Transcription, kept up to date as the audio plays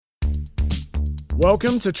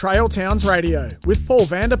Welcome to Trail Towns Radio with Paul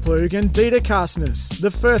Vanderploeg and Dieter Carstens,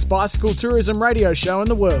 the first bicycle tourism radio show in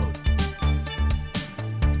the world.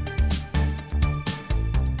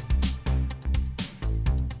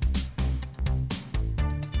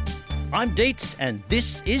 I'm Dietz, and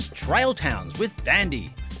this is Trail Towns with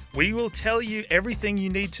Vandy. We will tell you everything you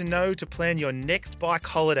need to know to plan your next bike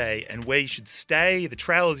holiday and where you should stay, the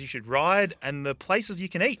trails you should ride, and the places you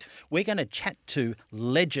can eat. We're going to chat to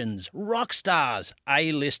legends, rock stars,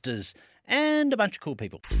 A-listers, and a bunch of cool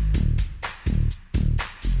people.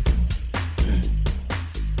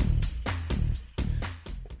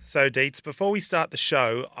 So, Dietz, before we start the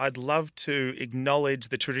show, I'd love to acknowledge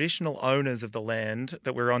the traditional owners of the land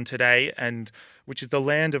that we're on today, and which is the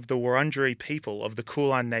land of the Wurundjeri people of the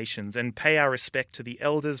Kulin Nations, and pay our respect to the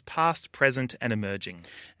elders past, present and emerging.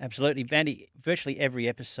 Absolutely. Vandy, virtually every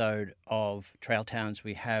episode of Trail Towns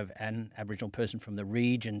we have an Aboriginal person from the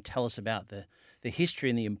region tell us about the history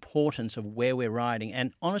and the importance of where we're riding.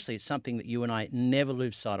 And honestly, it's something that you and I never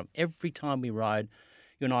lose sight of. Every time we ride,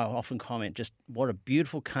 you and I often comment just what a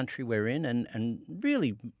beautiful country we're in and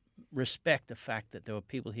really respect the fact that there were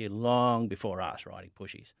people here long before us riding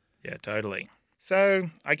pushies. Yeah, totally.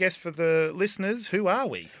 So I guess for the listeners, who are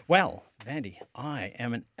we? Well, Vandy, I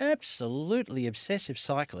am an absolutely obsessive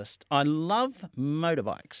cyclist. I love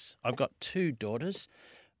motorbikes. I've got two daughters,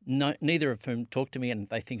 neither of whom talk to me and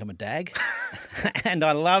they think I'm a dag. And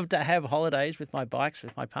I love to have holidays with my bikes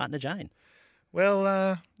with my partner, Jane.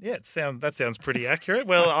 Well, yeah, that sounds pretty accurate.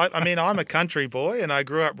 Well, I mean, I'm a country boy and I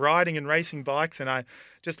grew up riding and racing bikes and I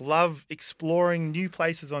just love exploring new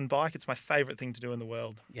places on bike. It's my favourite thing to do in the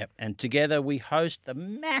world. Yep, and together we host the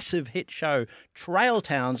massive hit show Trail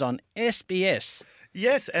Towns on SBS.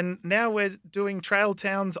 Yes, and now we're doing Trail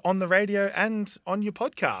Towns on the radio and on your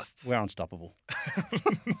podcasts. We're unstoppable.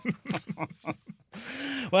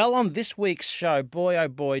 Well, on this week's show, boy, oh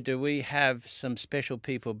boy, do we have some special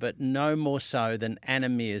people, but no more so than Anna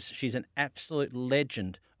Meares. She's an absolute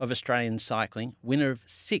legend of Australian cycling, winner of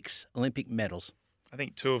 6 Olympic medals. I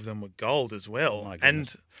think 2 of them were gold as well. Oh my And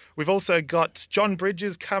goodness. we've also got John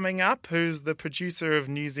Bridges coming up, who's the producer of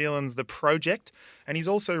New Zealand's The Project. And he's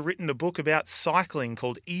also written a book about cycling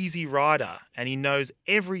called Easy Rider. And he knows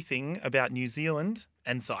everything about New Zealand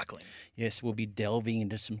and cycling. Yes, we'll be delving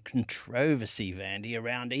into some controversy, Vandy,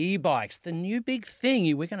 around e-bikes. The new big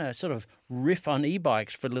thing. We're going to sort of riff on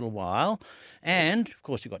e-bikes for a little while. And, of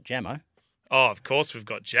course, we've got Jamo. Oh, of course we've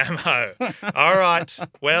got Jamo. All right.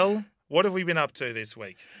 Well, what have we been up to this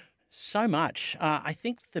week? So much. I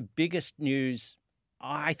think the biggest news,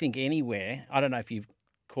 anywhere, I don't know if you've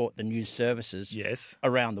caught the news services Yes.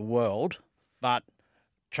 around the world, but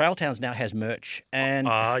Trail Towns now has merch. And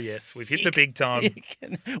Yes, we've hit the big time.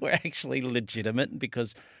 we're actually legitimate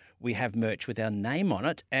because we have merch with our name on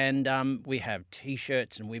it. And we have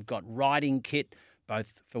T-shirts and we've got riding kit,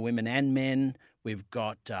 both for women and men. We've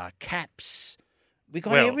got caps. We've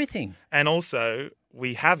got everything. And also,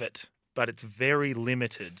 we have it, but it's very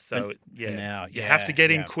limited. So, you have to get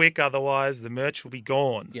in quick, otherwise the merch will be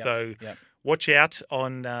gone. So watch out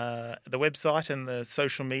on the website and the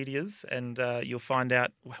social medias and you'll find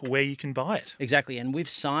out where you can buy it. Exactly. And we've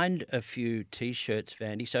signed a few T-shirts,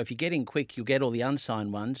 Vandy. So if you get in quick, you'll get all the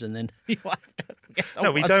unsigned ones and then you'll have to get the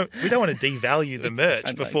No, we ones. don't want to devalue the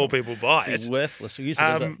merch before people buy it. It's worthless. We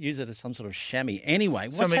use it as some sort of chamois. Anyway,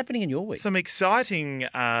 what's happening in your week? Some exciting,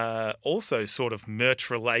 also sort of merch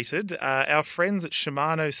related. Our friends at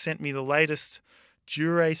Shimano sent me the latest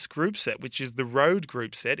Dura-Ace group set, which is the road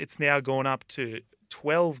group set. It's now gone up to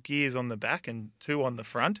 12 gears on the back and 2 on the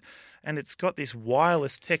front. And it's got this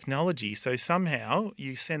wireless technology. So somehow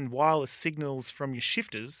you send wireless signals from your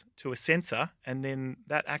shifters to a sensor and then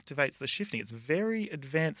that activates the shifting. It's very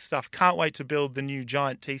advanced stuff. Can't wait to build the new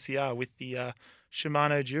giant TCR with the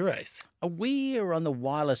Shimano Dura-Ace. Are we on the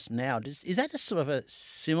wireless now? Is that a sort of a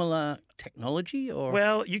similar technology? Or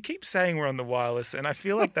Well, you keep saying we're on the wireless, and I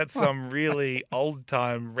feel like that's some really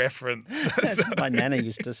old-time reference. That's what my nana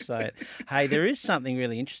used to say it. Hey, there is something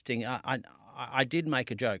really interesting. I did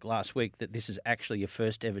make a joke last week that this is actually your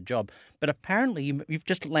first ever job, but apparently you've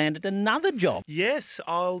just landed another job. Yes,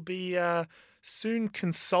 I'll be soon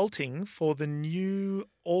consulting for the new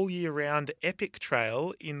all-year-round epic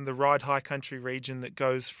trail in the Ride High Country region that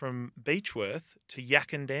goes from Beechworth to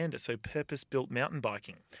Yackandandah, so purpose-built mountain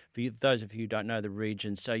biking. For those of you who don't know the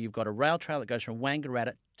region, so you've got a rail trail that goes from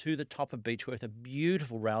Wangaratta to the top of Beechworth, a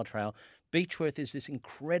beautiful rail trail. Beechworth is this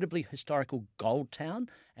incredibly historical gold town,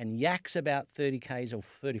 and Yak's about 30 k's or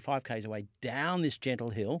 35 k's away down this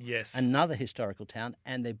gentle hill. Yes. Another historical town,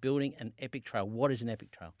 and they're building an epic trail. What is an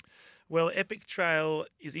epic trail? Well, Epic Trail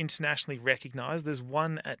is internationally recognised. There's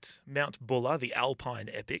one at Mount Buller, the Alpine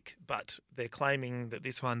Epic, but they're claiming that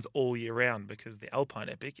this one's all year round because the Alpine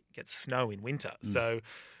Epic gets snow in winter. So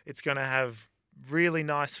it's going to have really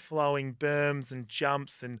nice flowing berms and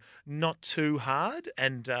jumps and not too hard.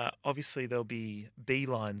 And obviously there'll be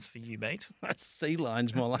beelines for you, mate. Sea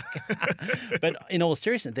lines, more like. But in all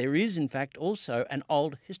seriousness, there is, in fact, also an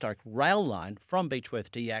old historic rail line from Beechworth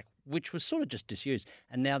to Yak, which was sort of just disused.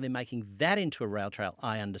 And now they're making that into a rail trail,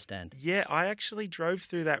 I understand. Yeah, I actually drove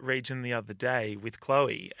through that region the other day with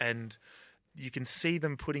Chloe, and you can see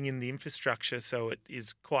them putting in the infrastructure so it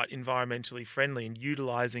is quite environmentally friendly and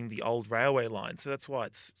utilising the old railway line. So that's why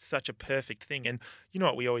it's such a perfect thing. And you know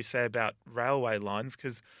what we always say about railway lines,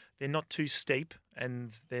 because they're not too steep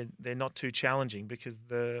and they're not too challenging.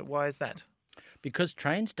 Why is that? Because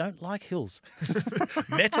trains don't like hills.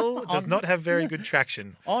 Metal does not have very good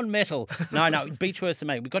traction. On metal. No, Beechworth's the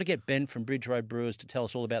mate. We've got to get Ben from Bridge Road Brewers to tell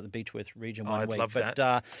us all about the Beechworth region one week. I'd love that.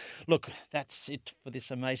 But look, that's it for this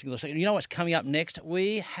amazing little segment. You know what's coming up next?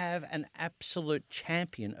 We have an absolute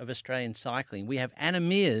champion of Australian cycling. We have Anna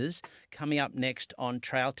Mears coming up next on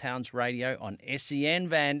Trail Towns Radio on SEN,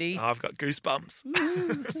 Vandy. I've got goosebumps.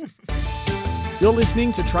 You're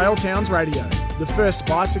listening to Trail Towns Radio, the first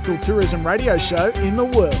bicycle tourism radio show in the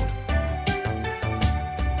world.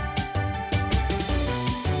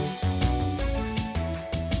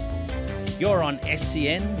 You're on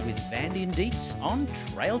SCN with Vandy and Dietz on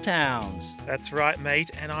Trail Towns. That's right, mate,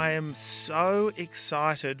 and I am so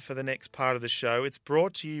excited for the next part of the show. It's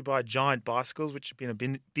brought to you by Giant Bicycles, which have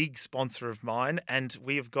been a big sponsor of mine, and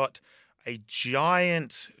we have got a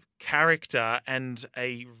giant character and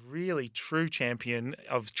a really true champion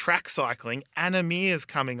of track cycling, Anna Mears,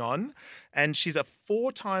 coming on. And she's a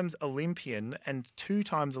 4-time Olympian and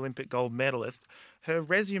 2-time Olympic gold medalist. Her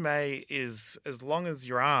resume is as long as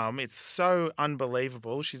your arm. It's so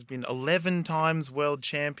unbelievable. She's been 11 times world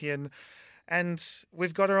champion. And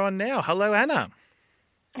we've got her on now. Hello, Anna.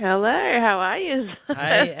 Hello, how are you?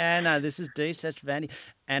 Hey, Anna, this is Dees, that's Vandy.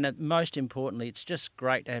 And most importantly, it's just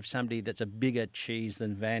great to have somebody that's a bigger cheese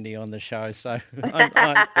than Vandy on the show. So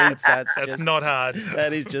I think that's not hard.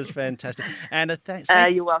 That is just fantastic. Anna, thanks.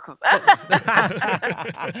 You're welcome.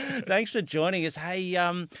 Thanks for joining us. Hey,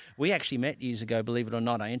 we actually met years ago, believe it or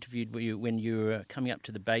not. I interviewed you when you were coming up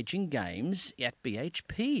to the Beijing Games at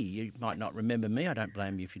BHP. You might not remember me. I don't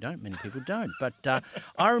blame you if you don't. Many people don't. But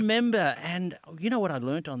I remember, and you know what I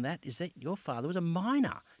learnt on that is that your father was a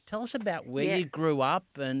miner. Tell us about where you grew up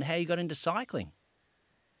and how you got into cycling.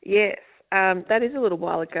 Yes, that is a little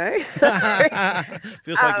while ago.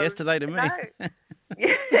 Feels like yesterday to me.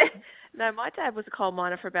 No, my dad was a coal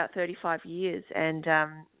miner for about 35 years and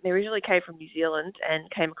he originally came from New Zealand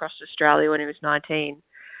and came across to Australia when he was 19,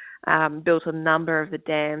 built a number of the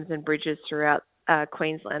dams and bridges throughout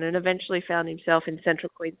Queensland and eventually found himself in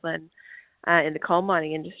central Queensland in the coal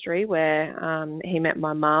mining industry where he met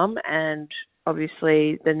my mum and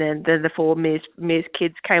obviously then the 4 Mears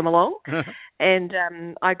kids came along and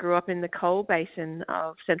I grew up in the coal basin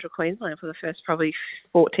of central Queensland for the first probably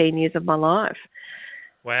 14 years of my life.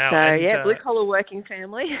 Wow. So, and, blue collar working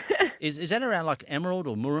family. Is that around like Emerald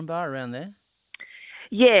or Moranbah around there?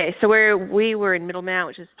 Yeah, so we were in Middlemount,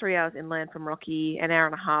 which is 3 hours inland from Rocky, an hour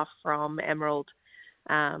and a half from Emerald,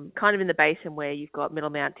 kind of in the basin where you've got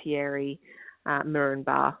Middlemount, Thierry,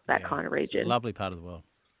 Moranbah, that kind of region. It's a lovely part of the world.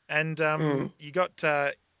 And you got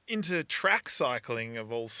into track cycling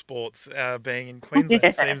of all sports, being in Queensland.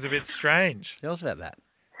 It seems a bit strange. Tell us about that.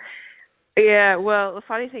 Yeah, well, the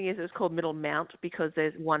funny thing is it was called Middlemount because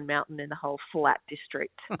there's one mountain in the whole flat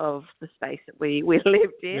district of the space that we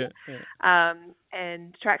lived in. Yeah.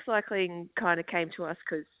 And track cycling kind of came to us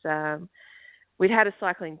because we'd had a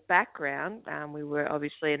cycling background. We were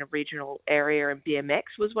obviously in a regional area and BMX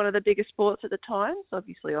was one of the biggest sports at the time. So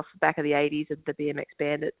obviously off the back of the 80s of the BMX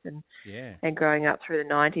bandits and growing up through the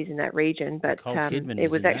 90s in that region. But it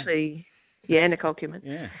was actually... Yeah, Nicole Kidman.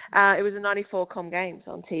 Yeah. It was the 94 Com Games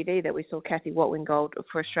on TV that we saw Kathy Watwin Gold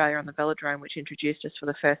for Australia on the velodrome, which introduced us for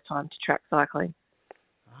the first time to track cycling.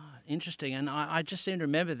 Interesting. And I just seem to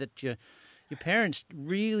remember that your parents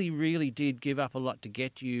really, really did give up a lot to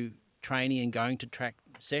get you training and going to track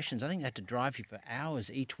sessions. I think they had to drive you for hours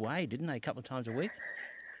each way, didn't they, a couple of times a week?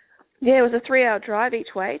 Yeah, it was a 3-hour drive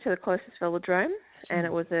each way to the closest velodrome, and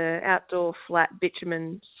it was an outdoor flat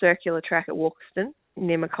bitumen circular track at Walkerston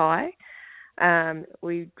near Mackay.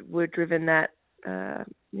 We were driven that,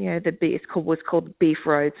 was called Beef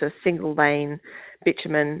Road, so single lane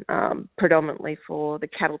bitumen, predominantly for the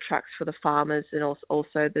cattle trucks for the farmers and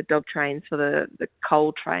also the dog trains for the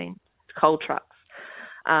coal trucks.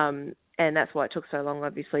 And and that's why it took so long.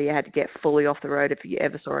 Obviously, you had to get fully off the road if you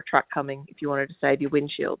ever saw a truck coming, if you wanted to save your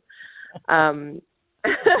windshield.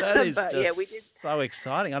 That is but, just we did. so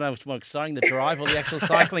exciting. I don't know if it's more exciting, the drive or the actual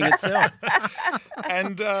cycling itself.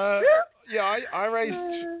 And I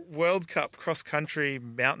raced World Cup cross-country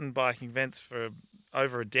mountain biking events for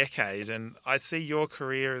over a decade, and I see your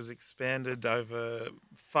career has expanded over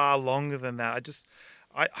far longer than that.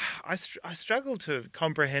 I struggle to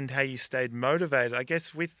comprehend how you stayed motivated. I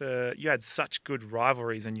guess with you had such good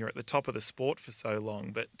rivalries and you're at the top of the sport for so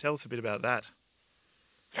long, but tell us a bit about that.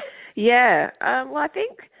 Yeah, well, I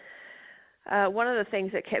think one of the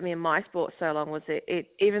things that kept me in my sport so long was it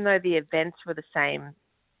even though the events were the same,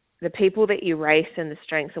 the people that you raced and the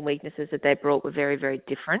strengths and weaknesses that they brought were very, very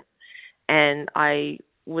different. And I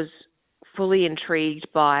was fully intrigued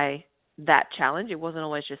by that challenge. It wasn't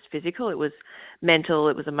always just physical. It was mental.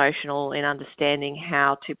 It was emotional in understanding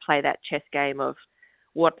how to play that chess game of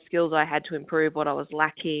what skills I had to improve, what I was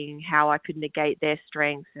lacking, how I could negate their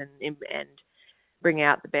strengths and bring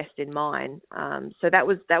out the best in mine. So that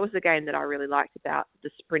was the game that I really liked about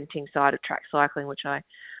the sprinting side of track cycling, which I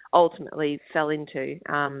ultimately fell into.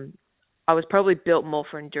 I was probably built more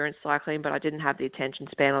for endurance cycling, but I didn't have the attention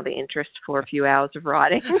span or the interest for a few hours of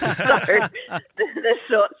riding. So the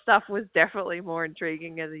short stuff was definitely more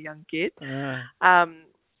intriguing as a young kid. But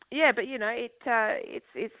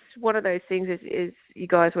it's one of those things is you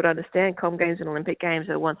guys would understand. Com Games and Olympic Games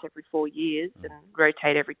are once every 4 years and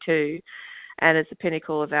rotate every 2. And as the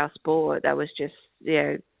pinnacle of our sport, that was just,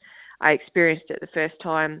 I experienced it the first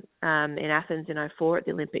time in Athens in 2004 at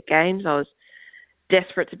the Olympic Games. I was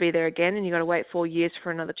desperate to be there again, and you got to wait 4 years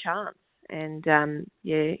for another chance. And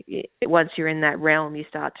once you're in that realm, you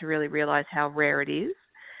start to really realise how rare it is,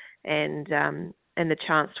 and the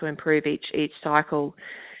chance to improve each cycle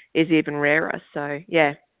is even rarer. So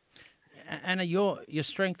yeah. Anna, your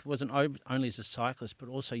strength wasn't only as a cyclist, but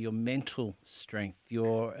also your mental strength,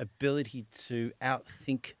 your ability to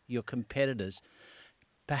outthink your competitors.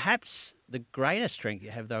 Perhaps the greatest strength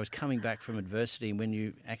you have, though, is coming back from adversity when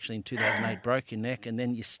you actually in 2008 broke your neck and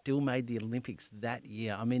then you still made the Olympics that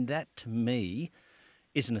year. I mean, that to me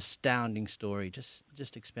is an astounding story.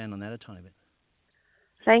 Just expand on that a tiny bit.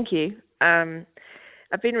 Thank you.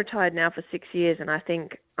 I've been retired now for 6 years, and I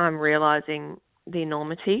think I'm realising the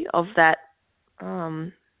enormity of that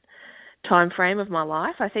time frame of my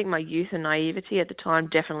life. I think my youth and naivety at the time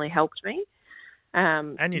definitely helped me.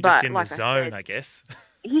 And you're just in the zone, I guess.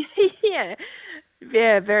 Yeah,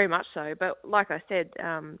 very much so. But like I said,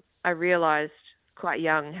 I realised quite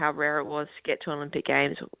young how rare it was to get to Olympic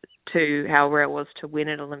Games, to how rare it was to win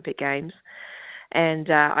at Olympic Games. And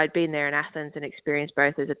I'd been there in Athens and experienced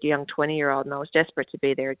both as a young 20-year-old, and I was desperate to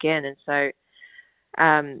be there again. And so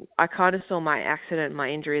I kind of saw my accident, my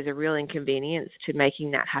injury, as a real inconvenience to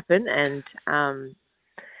making that happen. And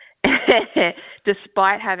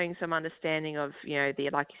despite having some understanding of,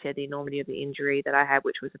 like you said, the enormity of the injury that I had,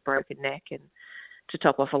 which was a broken neck, and to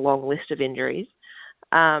top off a long list of injuries.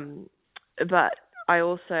 But I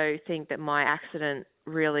also think that my accident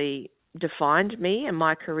really defined me and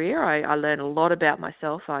my career. I learned a lot about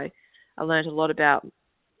myself. I learned a lot about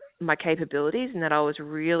my capabilities, and that I was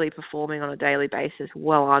really performing on a daily basis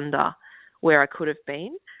well under where I could have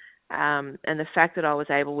been. And the fact that I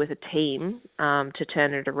was able with a team to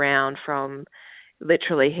turn it around from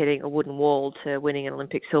literally hitting a wooden wall to winning an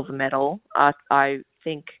Olympic silver medal, I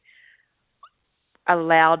think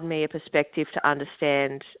allowed me a perspective to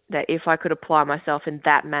understand that if I could apply myself in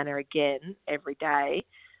that manner again every day,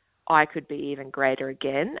 I could be even greater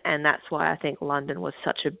again. And that's why I think London was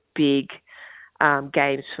such a big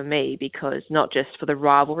games for me, because not just for the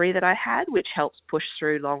rivalry that I had, which helps push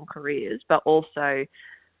through long careers, but also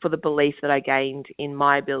for the belief that I gained in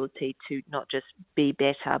my ability to not just be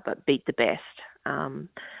better, but beat the best.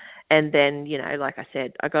 And then, like I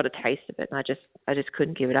said, I got a taste of it, and I just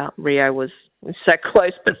couldn't give it up. Rio was so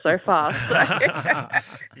close, but so fast. So.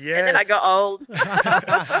 Yeah, and then I got old.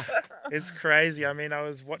 It's crazy. I mean, I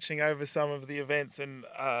was watching over some of the events, and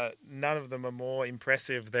none of them are more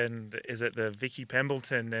impressive than, is it the Vicky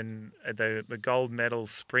Pemberton and the gold medal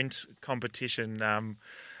sprint competition.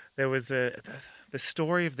 There was the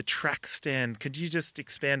story of the track stand. Could you just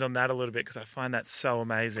expand on that a little bit? Because I find that so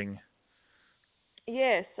amazing.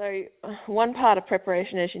 Yeah, so one part of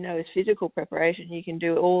preparation, as you know, is physical preparation. You can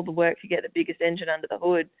do all the work to get the biggest engine under the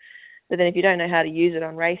hood, but then if you don't know how to use it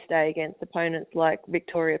on race day against opponents like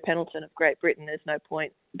Victoria Pendleton of Great Britain, there's no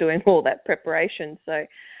point doing all that preparation. So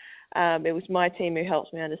it was my team who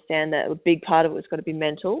helped me understand that a big part of it was got to be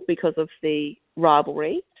mental because of the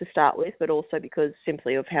rivalry to start with, but also because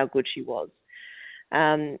simply of how good she was.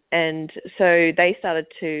 And so they started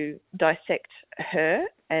to dissect her,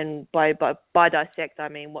 and by dissect I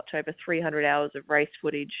mean watch over 300 hours of race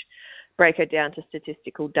footage, break her down to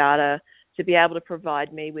statistical data to be able to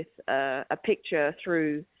provide me with a picture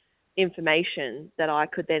through information that I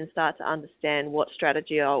could then start to understand what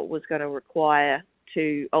strategy I was going to require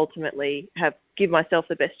to ultimately give myself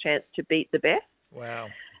the best chance to beat the best. Wow.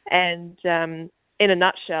 And in a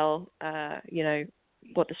nutshell,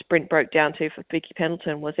 what the sprint broke down to for Vicky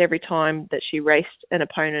Pendleton was every time that she raced an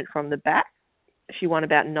opponent from the back, she won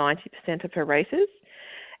about 90% of her races.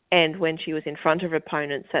 And when she was in front of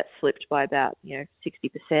opponents, that slipped by about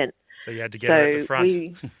 60%. So you had to get her at the front.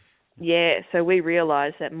 So we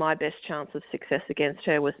realised that my best chance of success against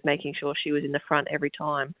her was making sure she was in the front every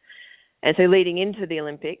time. And so leading into the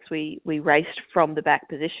Olympics, we raced from the back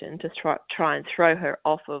position to try and throw her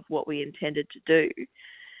off of what we intended to do.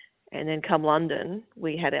 And then come London,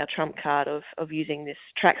 we had our trump card of using this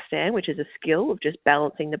track stand, which is a skill of just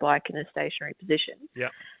balancing the bike in a stationary position. Yeah.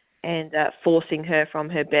 And forcing her from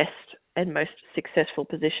her best and most successful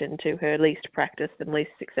position to her least practiced and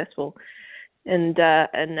least successful. And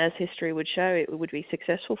as history would show, it would be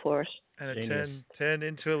successful for us. And it turned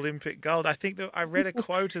into Olympic gold. I think that I read a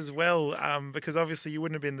quote as well, because obviously you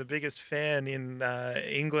wouldn't have been the biggest fan in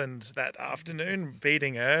England that afternoon,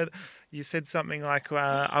 beating her. You said something like,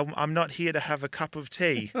 I'm not here to have a cup of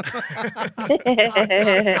tea.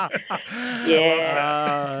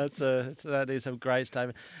 Yeah. That is a great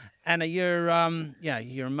statement. Anna, you're a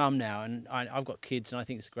mum now, and I've got kids, and I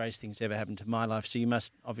think it's the greatest thing that's ever happened to my life. So you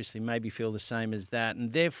must obviously maybe feel the same as that,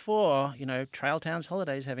 and therefore, Trail Towns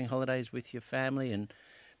holidays, having holidays with your family, and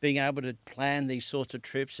being able to plan these sorts of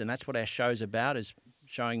trips, and that's what our show's about: is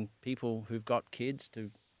showing people who've got kids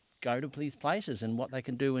to go to these places and what they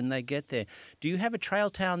can do when they get there. Do you have a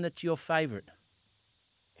trail town that's your favourite?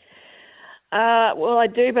 Well, I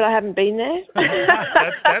do, but I haven't been there.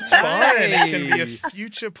 That's fine. It can be a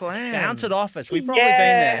future plan. Bounce it off us. We've probably been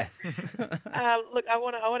there. Look, I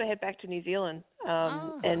want to head back to New Zealand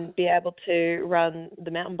and be able to run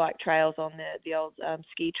the mountain bike trails on the old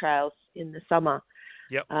ski trails in the summer.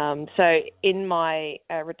 Yep. So in my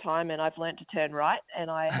retirement, I've learnt to turn right,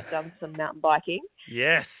 and I have done some mountain biking.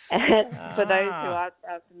 Yes. And for those who aren't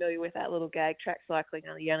familiar with that little gag, track cycling,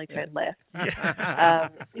 you only turn left. Yeah.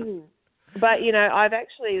 But, I've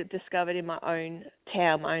actually discovered in my own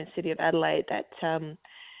town, my own city of Adelaide, that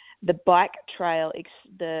the bike trail,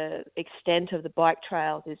 the extent of the bike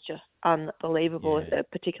trails is just unbelievable,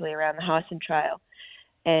 particularly around the Hyson Trail.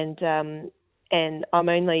 And I'm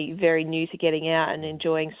only very new to getting out and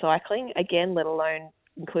enjoying cycling, again, let alone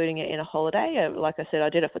including it in a holiday. Like I said, I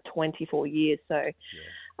did it for 24 years. So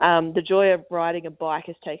the joy of riding a bike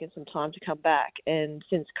has taken some time to come back. And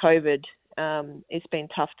since COVID, it's been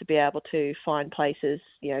tough to be able to find places,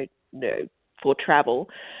 for travel.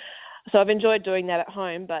 So I've enjoyed doing that at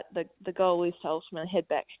home, but the goal is to ultimately head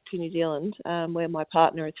back to New Zealand, where my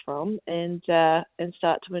partner is from, and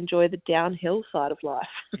start to enjoy the downhill side of life.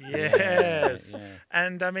 Yes.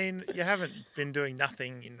 And I mean, you haven't been doing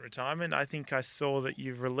nothing in retirement. I think I saw that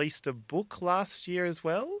you've released a book last year as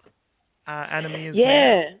well. Anime is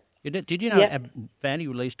now. Did you know Vandy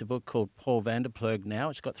released a book called Paul van der Ploeg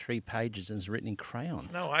now? It's got 3 pages and it's written in crayon.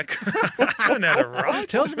 No, I don't know how to write.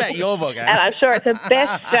 Tell us about your book, Anna. And I'm sure it's a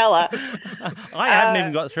bestseller. I haven't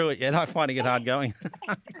even got through it yet. I'm finding it hard going.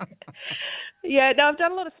 I've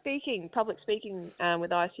done a lot of public speaking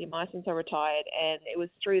with ICMI since I retired, and it was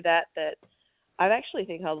through that I actually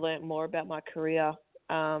think I learned more about my career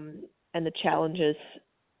and the challenges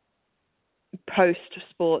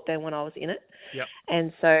post-sport than when I was in it. Yep.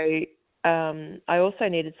 And so I also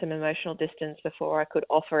needed some emotional distance before I could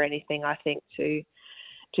offer anything, I think, to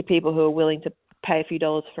people who are willing to pay a few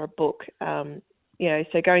dollars for a book. So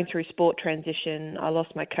going through sport transition, I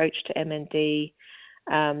lost my coach to MND.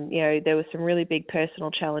 There were some really big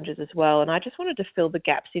personal challenges as well. And I just wanted to fill the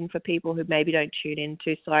gaps in for people who maybe don't tune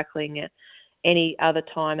into cycling at any other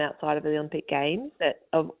time outside of the Olympic Games,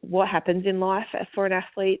 of what happens in life for an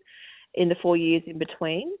athlete in the 4 years in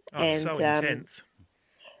between. It's so intense.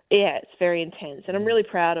 Yeah, it's very intense. And I'm really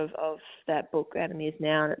proud of that book, Anime is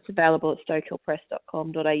Now, and it's available at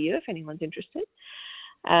stokehillpress.com.au if anyone's interested.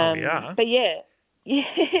 Yeah. But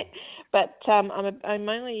But I'm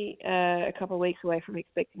only a couple of weeks away from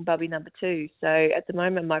expecting Bubby number 2. So at the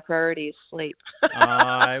moment, my priority is sleep. We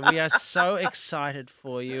are so excited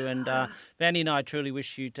for you. And Vandy and I truly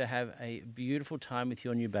wish you to have a beautiful time with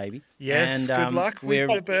your new baby. Yes, and, good luck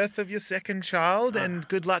with the birth of your second child, and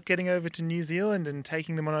good luck getting over to New Zealand and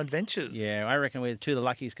taking them on adventures. Yeah, I reckon we're 2 of the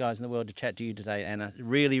luckiest guys in the world to chat to you today, Anna.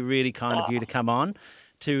 Really, really kind of you to come on.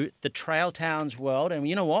 to the Trail Towns world. And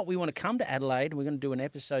you know what? We want to come to Adelaide and we're going to do an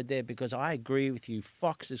episode there because I agree with you.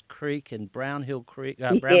 Foxes Creek and Brown Hill Creek,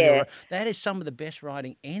 Hill Road, that is some of the best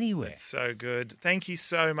riding anywhere. It's so good. Thank you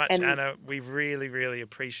so much, Anna. We really, really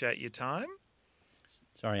appreciate your time.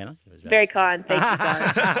 Sorry, Anna. Very kind. Thank you,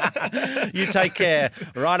 guys. You take care.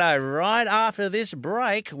 Righto, right after this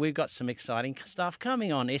break, we've got some exciting stuff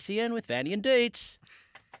coming on SEN with Vandy and Dietz.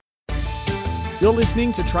 You're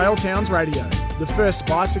listening to Trail Towns Radio, the first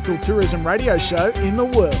bicycle tourism radio show in the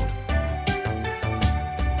world.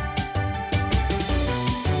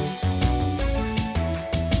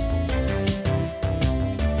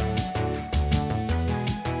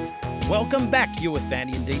 Welcome back. You're with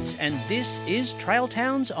Vandy and Dietz, and this is Trail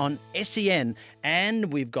Towns on SEN.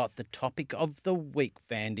 And we've got the topic of the week,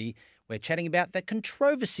 Vandy. We're chatting about the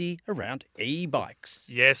controversy around e-bikes.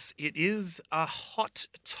 Yes, it is a hot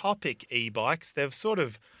topic, e-bikes. They've sort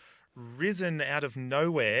of risen out of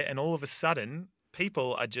nowhere, and all of a sudden,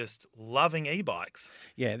 people are just loving e-bikes.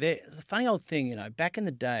 Yeah, the funny old thing, back in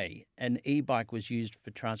the day, an e-bike was used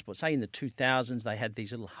for transport. Say in the 2000s, they had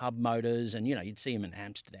these little hub motors and, you'd see them in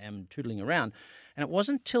Amsterdam tootling around. And it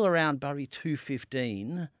wasn't until around Bury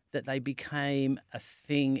 215 that they became a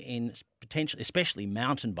thing in potentially, especially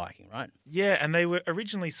mountain biking, right? Yeah, and they were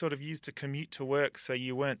originally sort of used to commute to work so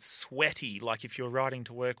you weren't sweaty. Like if you're riding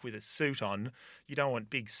to work with a suit on, you don't want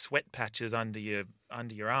big sweat patches under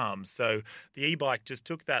your arms. So the e-bike just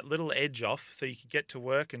took that little edge off so you could get to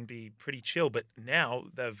work and be pretty chill. But now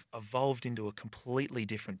they've evolved into a completely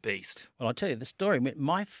different beast. Well, I'll tell you the story.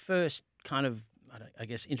 My first kind of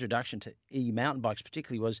introduction to e-mountain bikes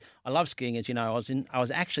particularly was, I love skiing, as you know. I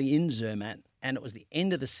was actually in Zermatt, and it was the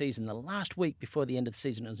end of the season, the last week before the end of the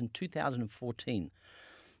season. It was in 2014.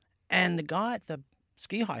 And the guy at the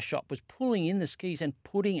ski high shop was pulling in the skis and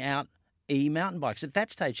putting out e-mountain bikes. At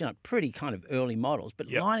that stage, pretty kind of early models,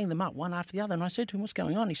 but lining them up one after the other. And I said to him, what's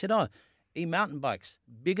going on? He said, e-mountain bikes,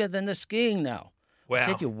 bigger than the skiing now. Wow. I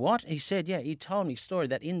said, you what? He said, yeah, he told me a story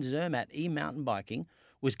that in Zermatt, e-mountain biking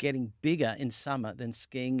was getting bigger in summer than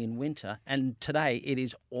skiing in winter. And today it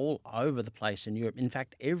is all over the place in Europe. In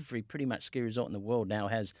fact, every pretty much ski resort in the world now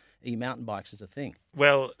has e-mountain bikes as a thing.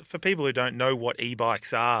 Well, for people who don't know what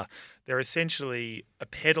e-bikes are, they're essentially a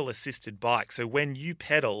pedal-assisted bike. So when you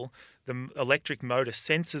pedal, the electric motor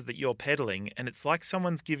senses that you're pedaling, and it's like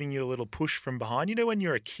someone's giving you a little push from behind. You know when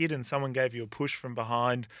you're a kid and someone gave you a push from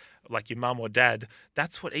behind, like your mum or dad?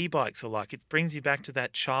 That's what e-bikes are like. It brings you back to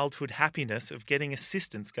that childhood happiness of getting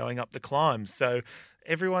assistance going up the climb. So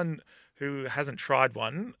everyone who hasn't tried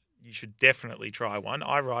one, you should definitely try one.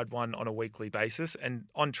 I ride one on a weekly basis, and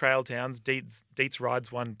on Trail Towns, Dietz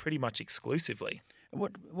rides one pretty much exclusively.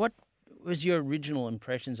 What was your original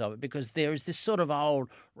impressions of it? Because there is this sort of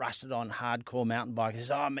old rusted-on hardcore mountain bike that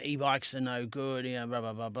says, e-bikes are no good, blah,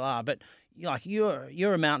 blah, blah, blah. But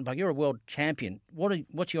you're a mountain bike, you're a world champion.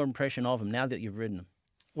 What's your impression of them now that you've ridden them?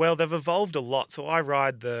 Well, they've evolved a lot. So I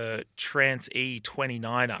ride the Trans E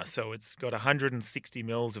 29er. So it's got 160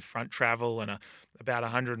 mils of front travel and about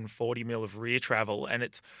 140 mil of rear travel. And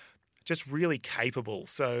it's just really capable.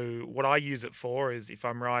 So what I use it for is if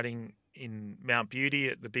I'm riding in Mount Beauty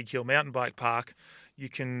at the Big Hill Mountain Bike Park, you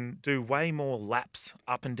can do way more laps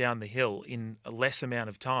up and down the hill in a less amount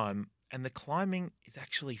of time. And the climbing is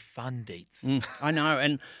actually fun, Dietz. I know.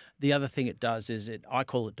 And the other thing it does is I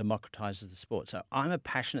call it democratises the sport. So I'm a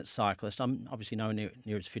passionate cyclist. I'm obviously nowhere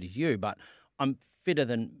near as fit as you, but I'm fitter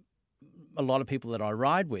than a lot of people that I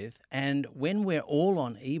ride with. And when we're all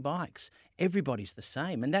on e-bikes, everybody's the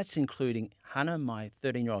same. And that's including Hannah, my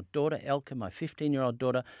 13-year-old daughter, Elka, my 15-year-old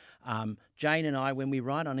daughter, Jane and I. When we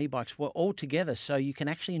ride on e-bikes, we're all together. So you can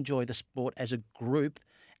actually enjoy the sport as a group,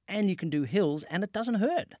 and you can do hills, and it doesn't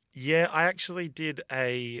hurt. Yeah, I actually did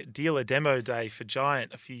a dealer demo day for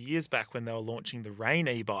Giant a few years back when they were launching the Rain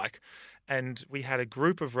e-bike. And we had a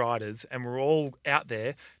group of riders, and we're all out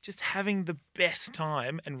there just having the best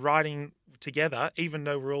time and riding together, even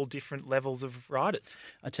though we're all different levels of riders.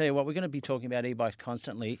 I tell you what, we're going to be talking about e-bikes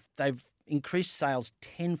constantly. They've increased sales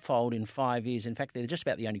tenfold in 5 years. In fact, they're just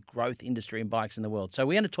about the only growth industry in bikes in the world. So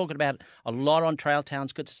we're going to talk about it a lot on Trail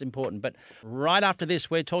Towns because it's important. But right after this,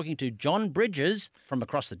 we're talking to John Bridges from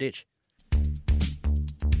Across the Ditch.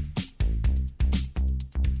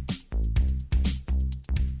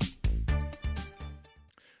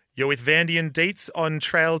 You're with Vandy and Dietz on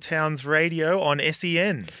Trail Towns Radio on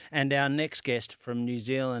SEN. And our next guest from New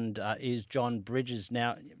Zealand is John Bridges.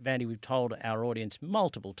 Now, Vandy, we've told our audience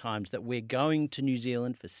multiple times that we're going to New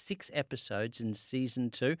Zealand for 6 episodes in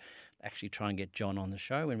Season 2. Actually try and get John on the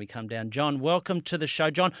show when we come down. John, welcome to the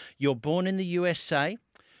show. John, you're born in the USA.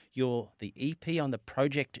 You're the EP on the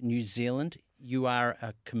Project New Zealand. you are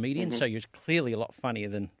a comedian, so you're clearly a lot funnier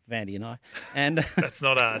than Vandy and I. And That's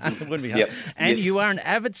not hard. it wouldn't be hard. Yep. And Yes. you are an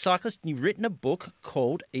avid cyclist, and you've written a book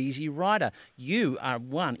called Easy Rider. You are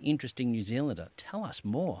one interesting New Zealander. Tell us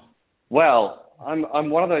more. Well, I'm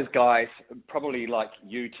one of those guys, probably like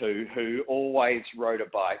you two, who always rode a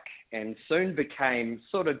bike and soon became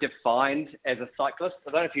sort of defined as a cyclist.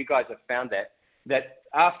 I don't know if you guys have found that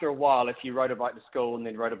after a while, if you rode a bike to school and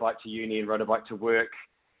then rode a bike to uni and rode a bike to work,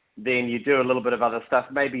 then you do a little bit of other stuff.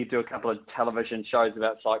 Maybe you do a couple of television shows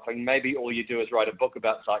about cycling. Maybe all you do is write a book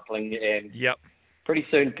about cycling, and Yep. pretty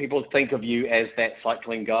soon people think of you as that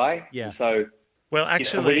cycling guy. Yeah. So Well,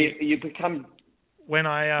 actually, you become... when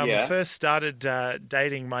I Yeah. first started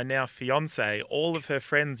dating my now fiance, all of her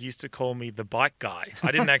friends used to call me the bike guy.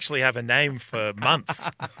 I didn't actually have a name for months.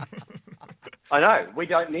 I know. We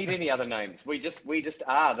don't need any other names. We just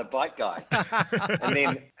are the bike guy.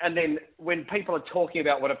 and then when people are talking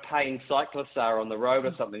about what a pain cyclists are on the road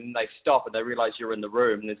or something, and they stop and they realise you're in the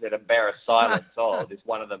room, and there's that embarrassed silence. Oh, there's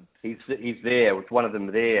one of them. He's there. With one of them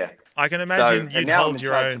there. I can imagine and you'd now hold I'm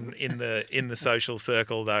your in own in the social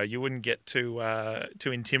circle, though. You wouldn't get too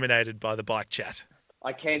intimidated by the bike chat.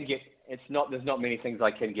 I can get. There's not many things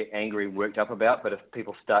I can get angry and worked up about. But if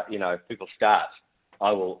people start,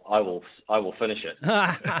 I will finish it.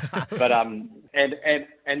 But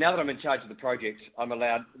and now that I'm in charge of the project, I'm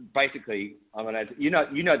allowed. You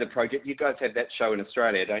know the project. You guys have that show in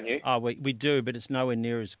Australia, don't you? Oh, we do, but it's nowhere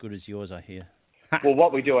near as good as yours, I hear. Well,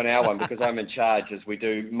 what we do on our one, because I'm in charge, is we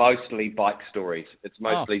do mostly bike stories. It's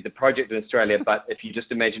mostly the project in Australia, but if you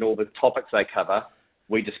just imagine all the topics they cover,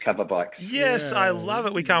 we just cover bikes. Yes, I love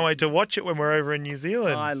it. We can't wait to watch it when we're over in New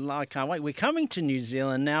Zealand. I can't wait. We're coming to New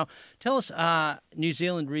Zealand now. Tell us, New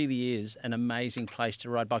Zealand really is an amazing place to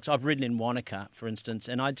ride bikes. I've ridden in Wanaka, for instance,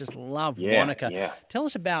 and I just love Wanaka. Yeah. Tell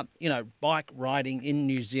us about, bike riding in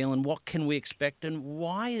New Zealand. What can we expect, and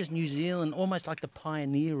why is New Zealand almost like the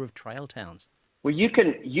pioneer of trail towns? Well, you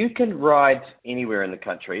can ride anywhere in the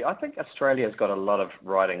country. I think Australia's got a lot of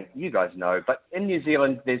riding, you guys know, but in New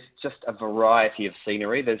Zealand, there's just a variety of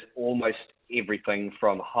scenery. There's almost everything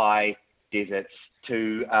from high deserts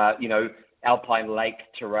to, alpine lake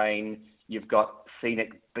terrain. You've got scenic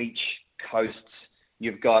beach coasts.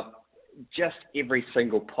 You've got just every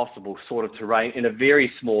single possible sort of terrain in a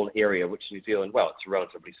very small area, which New Zealand, well, it's a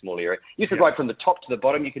relatively small area. You can ride from the top to the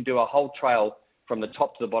bottom. You can do a whole trail from the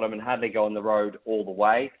top to the bottom and hardly go on the road all the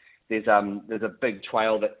way. There's a big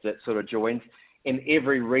trail that sort of joins. In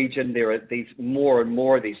every region, there are these more and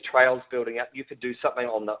more of these trails building up. You could do something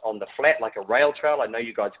on the flat, like a rail trail. I know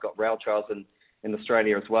you guys have got rail trails in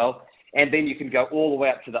Australia as well. And then you can go all the way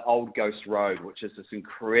up to the Old Ghost Road, which is this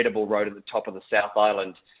incredible road at the top of the South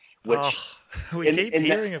Island. Which we keep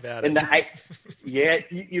hearing about it.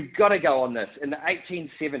 You've got to go on this. In the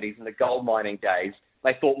 1870s, in the gold mining days,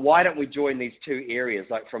 they thought, why don't we join these two areas,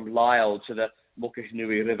 like from Lyle to the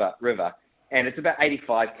Mokenui River? And it's about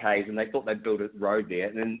 85 k's, and they thought they'd build a road there.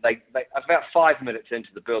 And then they about 5 minutes into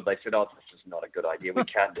the build, they said, oh, this is not a good idea. We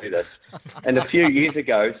can't do this. And a few years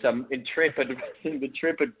ago, some intrepid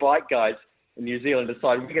bike guys in New Zealand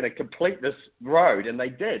decided we're going to complete this road, and they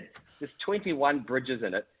did. There's 21 bridges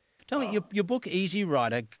in it. Tell me, your book, Easy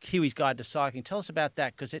Rider, Kiwi's Guide to Cycling, tell us about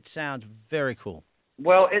that, because it sounds very cool.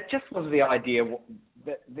 Well, it just was the idea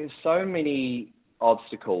that there's so many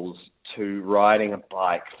obstacles to riding a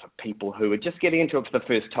bike for people who are just getting into it for the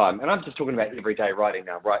first time. And I'm just talking about everyday riding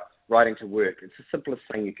now, riding to work. It's the simplest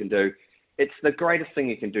thing you can do. It's the greatest thing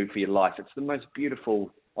you can do for your life. It's the most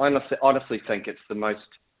beautiful, I honestly think it's the most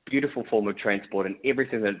beautiful form of transport, and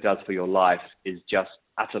everything that it does for your life is just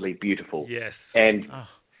utterly beautiful. Yes. And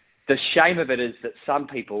the shame of it is that some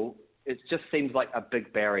people, it just seems like a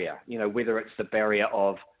big barrier, whether it's the barrier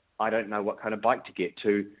of, I don't know what kind of bike to get,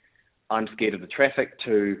 to I'm scared of the traffic,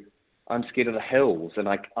 to I'm scared of the hills and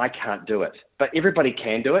I can't do it. But everybody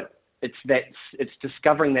can do it. It's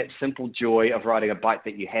discovering that simple joy of riding a bike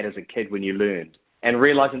that you had as a kid when you learned, and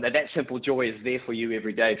realizing that simple joy is there for you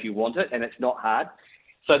every day if you want it, and it's not hard.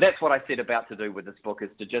 So that's what I set about to do with this book, is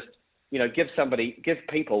to just, give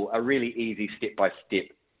people a really easy step-by-step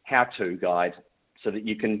how-to guide, so that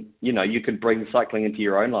you can bring cycling into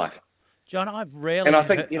your own life. John, I've rarely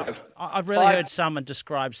heard someone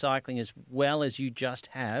describe cycling as well as you just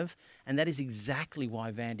have, and that is exactly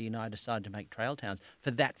why Vandy and I decided to make Trail Towns,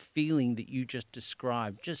 for that feeling that you just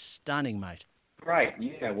described. Just stunning, mate. Great,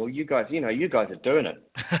 yeah. Well, you guys are doing it.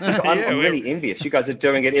 I'm really envious. You guys are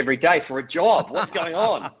doing it every day for a job. What's going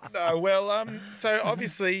on? No, well, so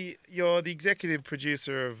obviously you're the executive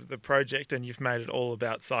producer of the project, and you've made it all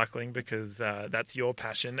about cycling because that's your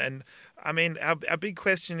passion. And I mean, our big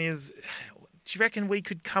question is, Do you reckon we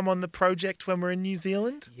could come on the project when we're in New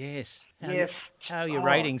Zealand? Yes. Yes. How are your Oh,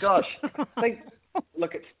 ratings? Gosh,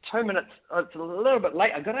 look, it's 2 minutes. It's a little bit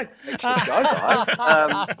late. I've got to actually go, guys.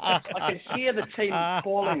 I can hear the team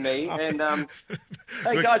calling me, and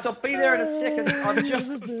hey guys, I'll be there in a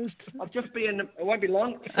second. I've just been. It won't be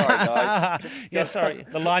long. Sorry, guys. Yeah, sorry,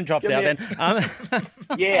 the line dropped out then.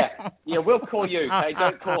 Yeah, we'll call you. Okay,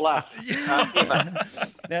 don't call us. Ever.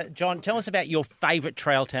 Now, John, tell us about your favourite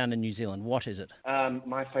trail town in New Zealand. What is it?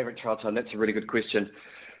 My favourite trail town. That's a really good question.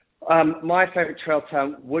 My favourite trail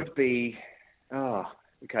town would be. Oh,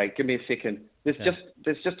 okay. Give me a second. There's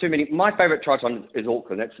just too many. My favourite trail town is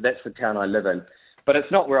Auckland. That's the town I live in, but it's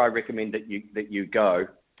not where I recommend that you go.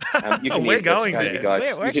 We're going there. You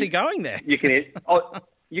guys. We're actually going there. You can. Oh,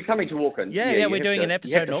 you're coming to Auckland. Yeah, we're doing an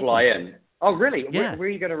episode. You have to fly in. Oh, really? Yeah. Where are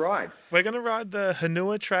you going to ride? We're going to ride the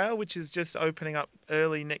Hanua Trail, which is just opening up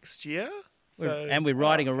early next year. And we're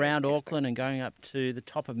riding around Auckland and going up to the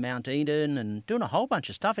top of Mount Eden and doing a whole bunch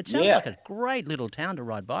of stuff. It sounds like a great little town to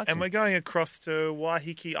ride bikes in. And we're going across to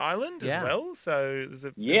Waiheke Island as well. So there's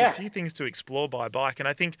a few things to explore by bike. And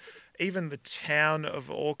I think even the town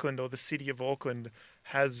of Auckland or the city of Auckland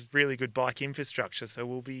has really good bike infrastructure. So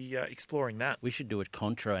we'll be exploring that. We should do it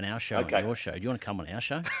contra on our show and your show. Do you want to come on our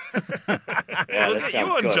show? We'll get you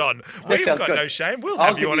on, John. We've got no shame. We'll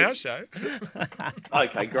have you on our show.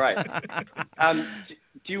 Okay, great.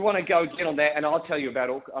 Do you want to go again on that, and I'll tell you about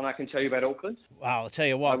Auckland, and I can tell you about Auckland? Well, I'll tell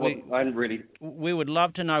you what. We would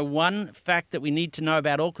love to know one fact that we need to know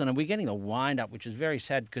about Auckland, and we're getting the wind up, which is very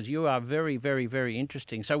sad because you are very, very, very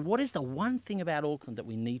interesting. So what is the one thing about Auckland that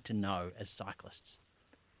we need to know as cyclists?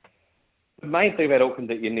 The main thing about Auckland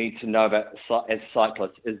that you need to know about as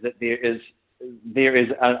cyclists is that there is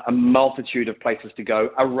a multitude of places to go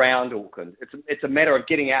around Auckland. It's a matter of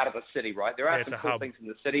getting out of the city, right? There are some cool things in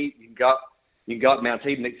the city. You can go up Mount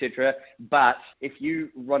Eden, etc. But if you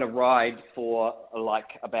run a ride for like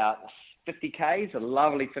about 50 Ks, a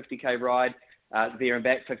lovely 50K ride, there and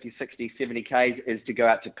back 50, 60, 70 Ks is to go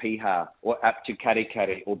out to Piha or up to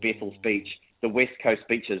Karikari or Bethel's Beach, the West Coast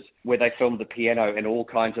beaches where they filmed The Piano and all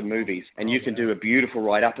kinds of movies. And you can do a beautiful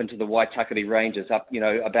ride up into the Waitakere Ranges, up,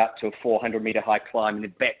 about to a 400-metre high climb and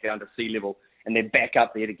then back down to sea level and then back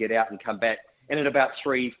up there to get out and come back. And in about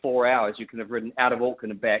 3-4 hours, you can have ridden out of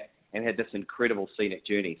Auckland and back and had this incredible scenic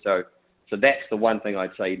journey. So that's the one thing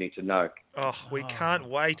I'd say you need to know. Oh, we can't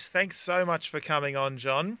wait. Thanks so much for coming on,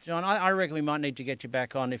 John. John, I reckon we might need to get you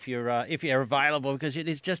back on if you're available, because it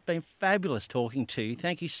has just been fabulous talking to you.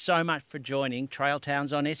 Thank you so much for joining Trail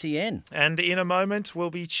Towns on SEN. And in a moment,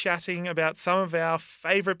 we'll be chatting about some of our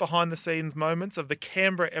favourite behind-the-scenes moments of the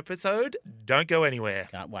Canberra episode. Don't go anywhere.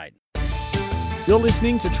 Can't wait. You're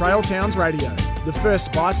listening to Trail Towns Radio, the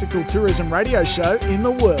first bicycle tourism radio show in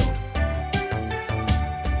the world.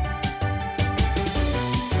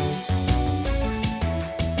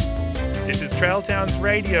 This is Trail Towns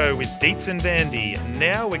Radio with Dietz and Vandy. And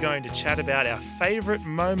now we're going to chat about our favourite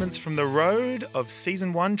moments from the road of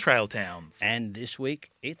Season 1 Trail Towns. And this week,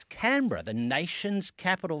 it's Canberra, the nation's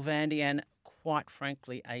capital, Vandy, and quite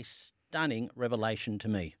frankly, a stunning revelation to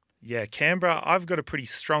me. Yeah, Canberra, I've got a pretty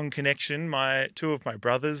strong connection. Two of my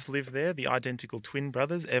brothers live there, the identical twin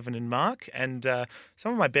brothers, Evan and Mark, and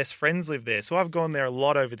some of my best friends live there. So I've gone there a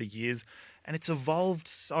lot over the years, and it's evolved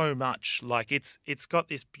so much. Like it's got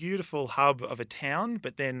this beautiful hub of a town,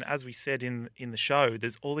 but then, as we said in the show,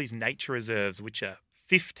 there's all these nature reserves, which are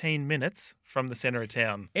 15 minutes from the centre of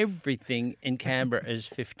town. Everything in Canberra is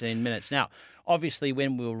 15 minutes. Now, obviously,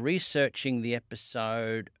 when we were researching the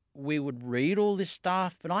episode, we would read all this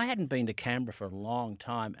stuff, but I hadn't been to Canberra for a long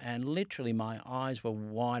time, and literally my eyes were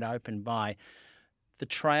wide open by the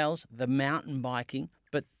trails, the mountain biking,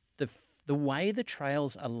 but the way the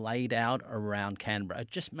trails are laid out around Canberra,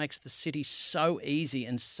 it just makes the city so easy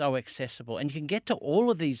and so accessible. And you can get to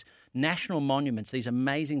all of these national monuments, these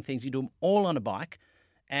amazing things. You do them all on a bike,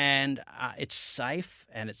 and it's safe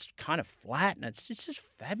and it's kind of flat, and it's just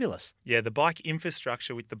fabulous. Yeah, the bike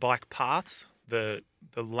infrastructure with the bike paths, the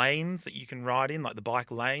lanes that you can ride in, like the bike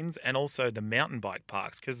lanes, and also the mountain bike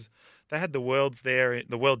parks, because they had the World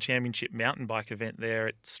Championship mountain bike event there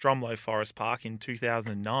at Stromlo Forest Park in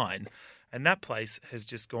 2009, and that place has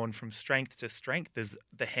just gone from strength to strength. There's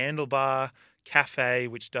the Handlebar Cafe,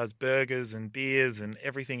 which does burgers and beers and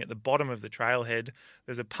everything at the bottom of the trailhead.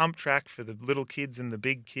 There's a pump track for the little kids and the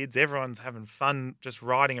big kids. Everyone's having fun just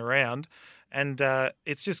riding around. And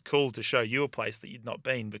it's just cool to show you a place that you'd not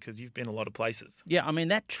been, because you've been a lot of places. Yeah, I mean,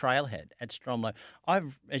 that trailhead at Stromlo,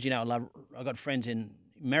 as you know, I've got friends in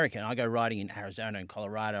America, and I go riding in Arizona and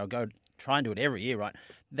Colorado. I go try and do it every year, right?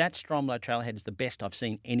 That Stromlo trailhead is the best I've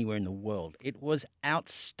seen anywhere in the world. It was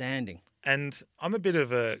outstanding. And I'm a bit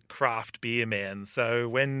of a craft beer man. So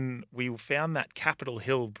when we found that Capitol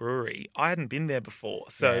Hill Brewery, I hadn't been there before.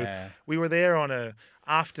 So we were there on a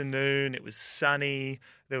afternoon. It was sunny.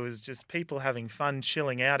 There was just people having fun,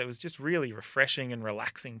 chilling out. It was just really refreshing and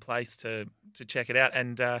relaxing place to check it out.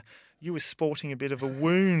 And you were sporting a bit of a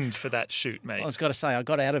wound for that shoot, mate. I was got to say, I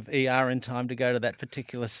got out of ER in time to go to that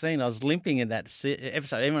particular scene. I was limping in that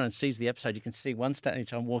episode. Everyone sees the episode, you can see one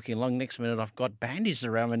stage I'm walking along. Next minute, I've got bandages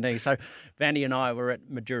around my knee. So Vandy and I were at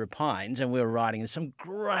Majura Pines and we were riding. There's some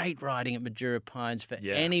great riding at Majura Pines for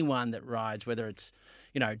anyone that rides, whether it's,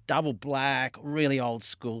 double black, really old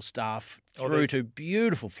school stuff, through to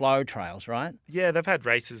beautiful flow trails, right? Yeah, they've had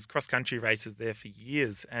races, cross-country races there for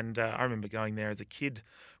years. And I remember going there as a kid,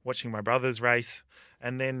 watching my brother's race.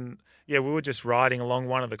 And then, we were just riding along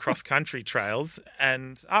one of the cross-country trails.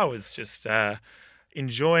 And I was just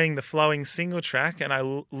enjoying the flowing single track. And I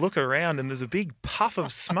look around and there's a big puff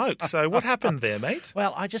of smoke. So what happened there, mate?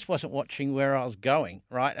 Well, I just wasn't watching where I was going,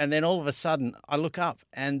 right? And then all of a sudden I look up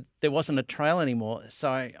and there wasn't a trail anymore. So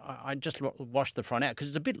I just washed the front out because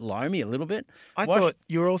it's a bit loamy a little bit. I thought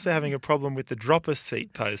you were also having a problem with the dropper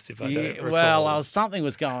seat post, if I don't recall. Well, something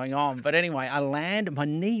was going on. But anyway, my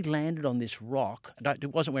knee landed on this rock.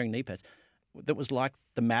 It wasn't wearing knee pads. That was like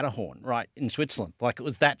the Matterhorn, right, in Switzerland. Like it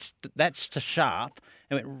was that's sharp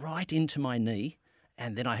and went right into my knee.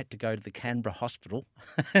 And then I had to go to the Canberra hospital.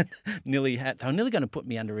 They were nearly going to put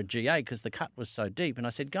me under a GA because the cut was so deep. And I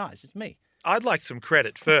said, guys, it's me. I'd like some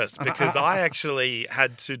credit first because I actually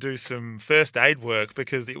had to do some first aid work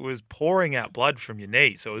because it was pouring out blood from your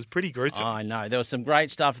knee. So it was pretty gruesome. I know. There was some great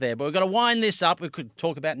stuff there. But we've got to wind this up. We could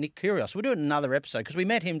talk about Nick Kyrgios. We'll do it in another episode because we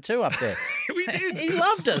met him too up there. We did. He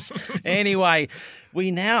loved us. Anyway, we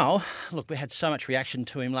had so much reaction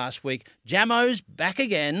to him last week. Jamo's back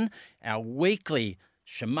again. Our weekly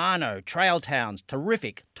Shimano Trail Towns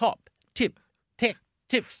terrific top tip tech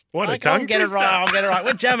tips. What a tongue twister. I'll get it right.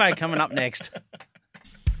 With Jamo coming up next.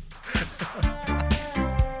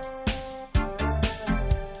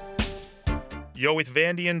 You're with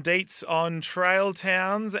Vandy and Dietz on Trail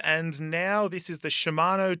Towns, and now this is the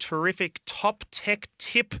Shimano Terrific Top Tech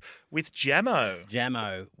Tip with Jamo.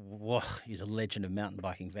 Jamo, he's a legend of mountain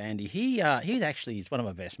biking, Vandy. He's one of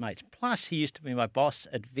my best mates. Plus, he used to be my boss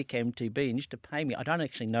at Vic MTB and used to pay me. I don't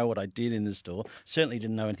actually know what I did in the store. Certainly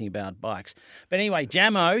didn't know anything about bikes. But anyway,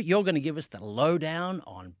 Jamo, you're going to give us the lowdown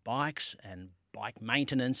on bikes and bike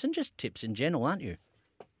maintenance and just tips in general, aren't you?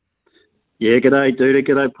 Yeah, g'day, Duda.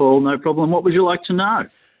 G'day, Paul. No problem. What would you like to know?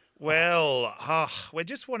 Well, we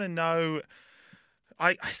just want to know.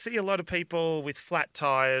 I see a lot of people with flat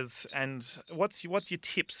tyres, and what's your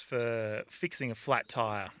tips for fixing a flat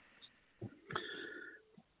tyre?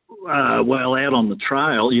 Well, out on the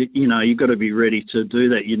trail, you've got to be ready to do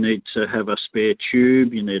that. You need to have a spare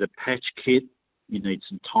tube. You need a patch kit. You need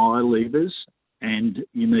some tyre levers, and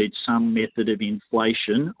you need some method of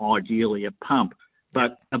inflation, ideally a pump.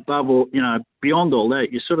 But above all, beyond all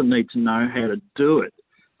that, you sort of need to know how to do it.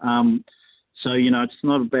 So, it's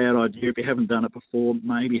not a bad idea if you haven't done it before,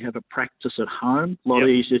 maybe have a practice at home. A lot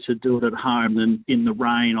easier to do it at home than in the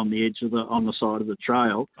rain on the edge on the side of the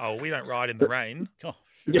trail. Oh, we don't ride in the rain. Oh,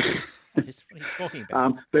 what are you talking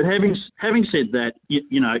about? But having said that,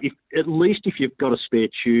 if you've got a spare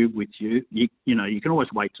tube with you, you can always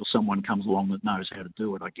wait till someone comes along that knows how to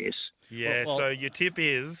do it, I guess. Yeah, so your tip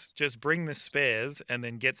is just bring the spares and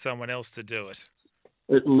then get someone else to do it.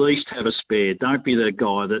 At least have a spare. Don't be the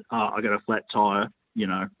guy that, I got a flat tyre,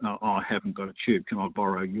 I haven't got a tube. Can I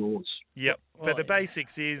borrow yours? Yep. But the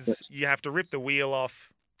basics is you have to rip the wheel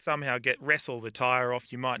off, somehow wrestle the tyre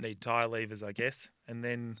off. You might need tyre levers, I guess, and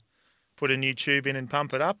then put a new tube in and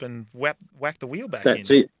pump it up and whack the wheel back in. That's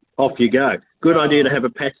it. Off you go. Good idea to have a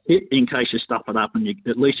patch kit in case you stuff it up, and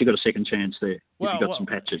at least you've got a second chance there if you've got some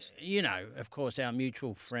patches. Of course, our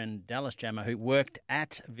mutual friend Dallas Jamo, who worked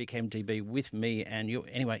at Vic MTB with me and you.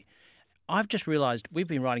 Anyway, I've just realised we've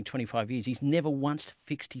been riding 25 years. He's never once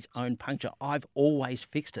fixed his own puncture. I've always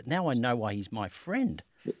fixed it. Now I know why he's my friend.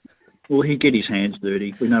 Well, he'd get his hands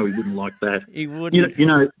dirty. We know he wouldn't like that. He wouldn't.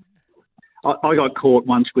 I got caught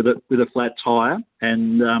once with a flat tyre,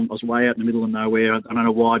 and I was way out in the middle of nowhere. I don't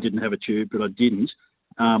know why I didn't have a tube, but I didn't.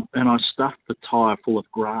 And I stuffed the tyre full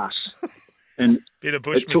of grass. And bit of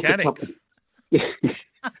bush mechanics.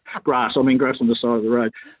 Grass on the side of the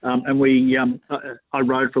road. And I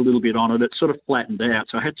rode for a little bit on it. It sort of flattened out,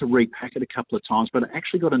 so I had to repack it a couple of times, but I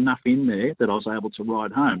actually got enough in there that I was able to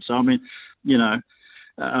ride home. So,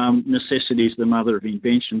 necessity is the mother of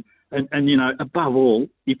invention. And above all,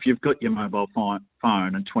 if you've got your mobile phone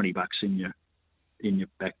and $20 in your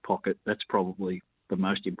back pocket, that's probably the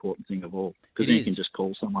most important thing of all, It because then you is. can just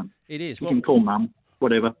call someone. It is. You Well, can call mum,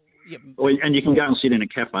 whatever. yeah, And you can go and sit in a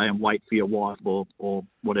cafe and wait for your wife or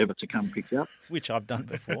whatever to come pick you up. which I've done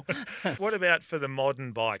before. What about for the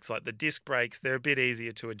modern bikes, like the disc brakes? They're a bit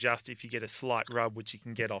easier to adjust if you get a slight rub, which you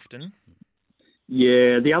can get often.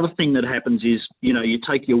 Yeah, the other thing that happens is, you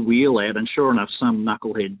take your wheel out, and sure enough, some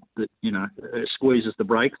knucklehead that, squeezes the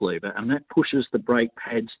brake lever, and that pushes the brake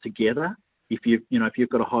pads together. If you've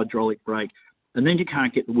got a hydraulic brake, and then you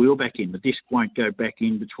can't get the wheel back in. The disc won't go back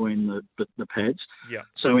in between the pads. Yeah.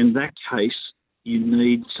 So in that case, you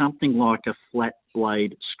need something like a flat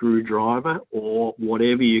blade screwdriver or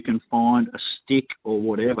whatever you can find, a stick or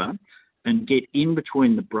whatever, and get in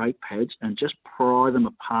between the brake pads and just pry them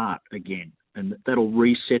apart again. And that'll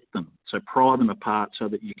reset them. So pry them apart so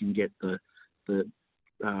that you can get the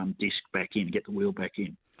disc back in, get the wheel back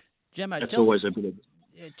in. Jamo, That's always a bit of...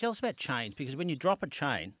 tell us about chains, because when you drop a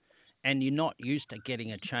chain and you're not used to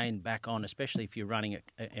getting a chain back on, especially if you're running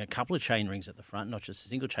a couple of chain rings at the front, not just a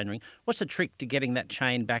single chain ring, what's the trick to getting that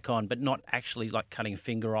chain back on but not actually like cutting a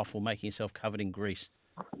finger off or making yourself covered in grease?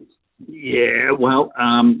 Yeah, well,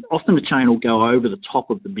 often the chain will go over the top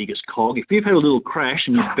of the biggest cog. If you've had a little crash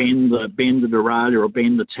and you bend the derailleur or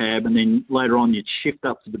bend the tab, and then later on you shift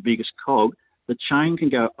up to the biggest cog, the chain can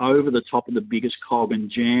go over the top of the biggest cog and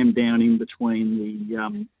jam down in between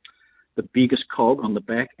the biggest cog on the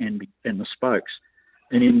back and the spokes.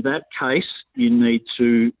 And in that case, you need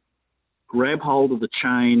to grab hold of the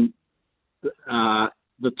chain,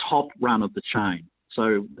 the top run of the chain.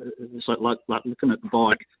 So it's like looking at the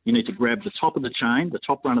bike, you need to grab the top of the chain, the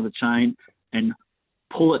top run of the chain, and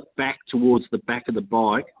pull it back towards the back of the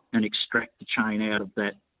bike and extract the chain out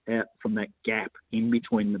from that gap in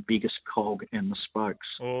between the biggest cog and the spokes.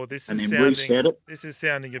 Oh, this and is then sounding reset it. This is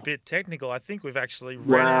sounding a bit technical. I think we've actually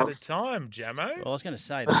run out of time, Jamo. Well, I was going to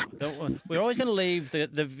say that we're always going to leave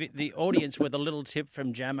the audience with a little tip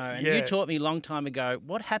from Jamo. And Yeah. you taught me a long time ago,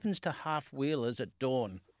 what happens to half-wheelers at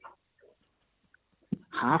dawn?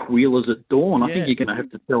 Half-wheelers at dawn? I Yeah. think you're going to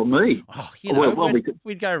have to tell me. Oh,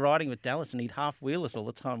 we'd go riding with Dallas and eat half-wheelers all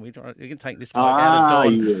the time. We can take this bloke out at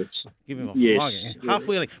dawn. Yes. Give him a Yes. flogging.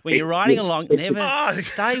 Half-wheeling. When you're riding along, never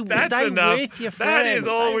stay That's enough. with your That friends. is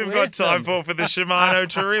all Stay we've got with time them. for the Shimano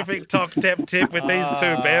terrific top tip with these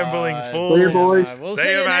two bambling Oh, fools. See you, boys. We'll See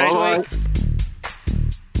see you, you mate. next Bye. week.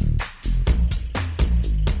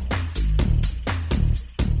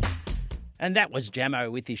 And that was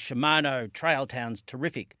Jamo with his Shimano Trail Town's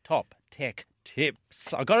terrific top tech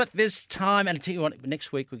tips. I got it this time, and I'll tell you what,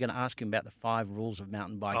 next week we're going to ask him about the 5 rules of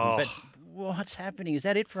mountain biking. Oh. But what's happening? Is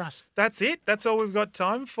that it for us? That's it. That's all we've got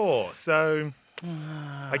time for. So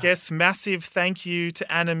I guess massive thank you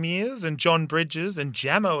to Anna Mears and John Bridges and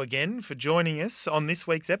Jamo again for joining us on this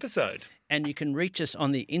week's episode. And you can reach us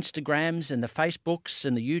on the Instagrams and the Facebooks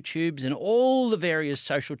and the YouTubes and all the various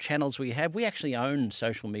social channels we have. We actually own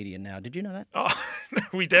social media now. Did you know that? Oh, no,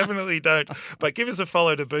 we definitely don't. But give us a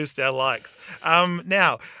follow to boost our likes.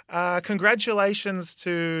 Now, congratulations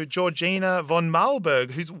to Georgina von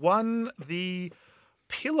Malberg, who's won the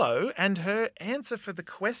pillow, and her answer for the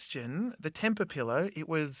question, the temper pillow, it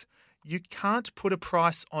was, you can't put a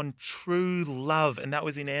price on true love. And that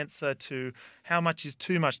was in answer to how much is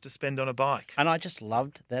too much to spend on a bike. And I just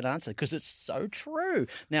loved that answer because it's so true.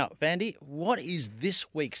 Now, Vandy, what is this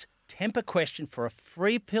week's temper question for a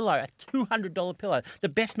free pillow, a $200 pillow, the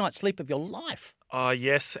best night's sleep of your life? Oh,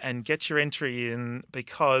 yes, and get your entry in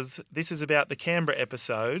because this is about the Canberra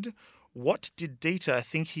episode. What did Dieter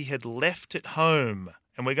think he had left at home?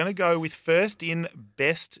 And we're going to go with first in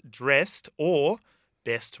best dressed or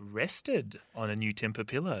best rested on a new temper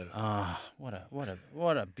pillow. Ah, what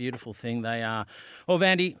a beautiful thing they are. Well,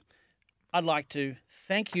 Vandy, I'd like to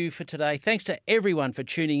thank you for today. Thanks to everyone for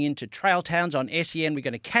tuning in to Trail Towns on SEN. We're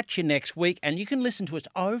going to catch you next week, and you can listen to us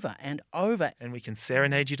over and over. And we can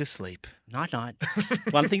serenade you to sleep. Night, night.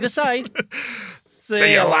 One thing to say.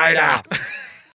 See you later.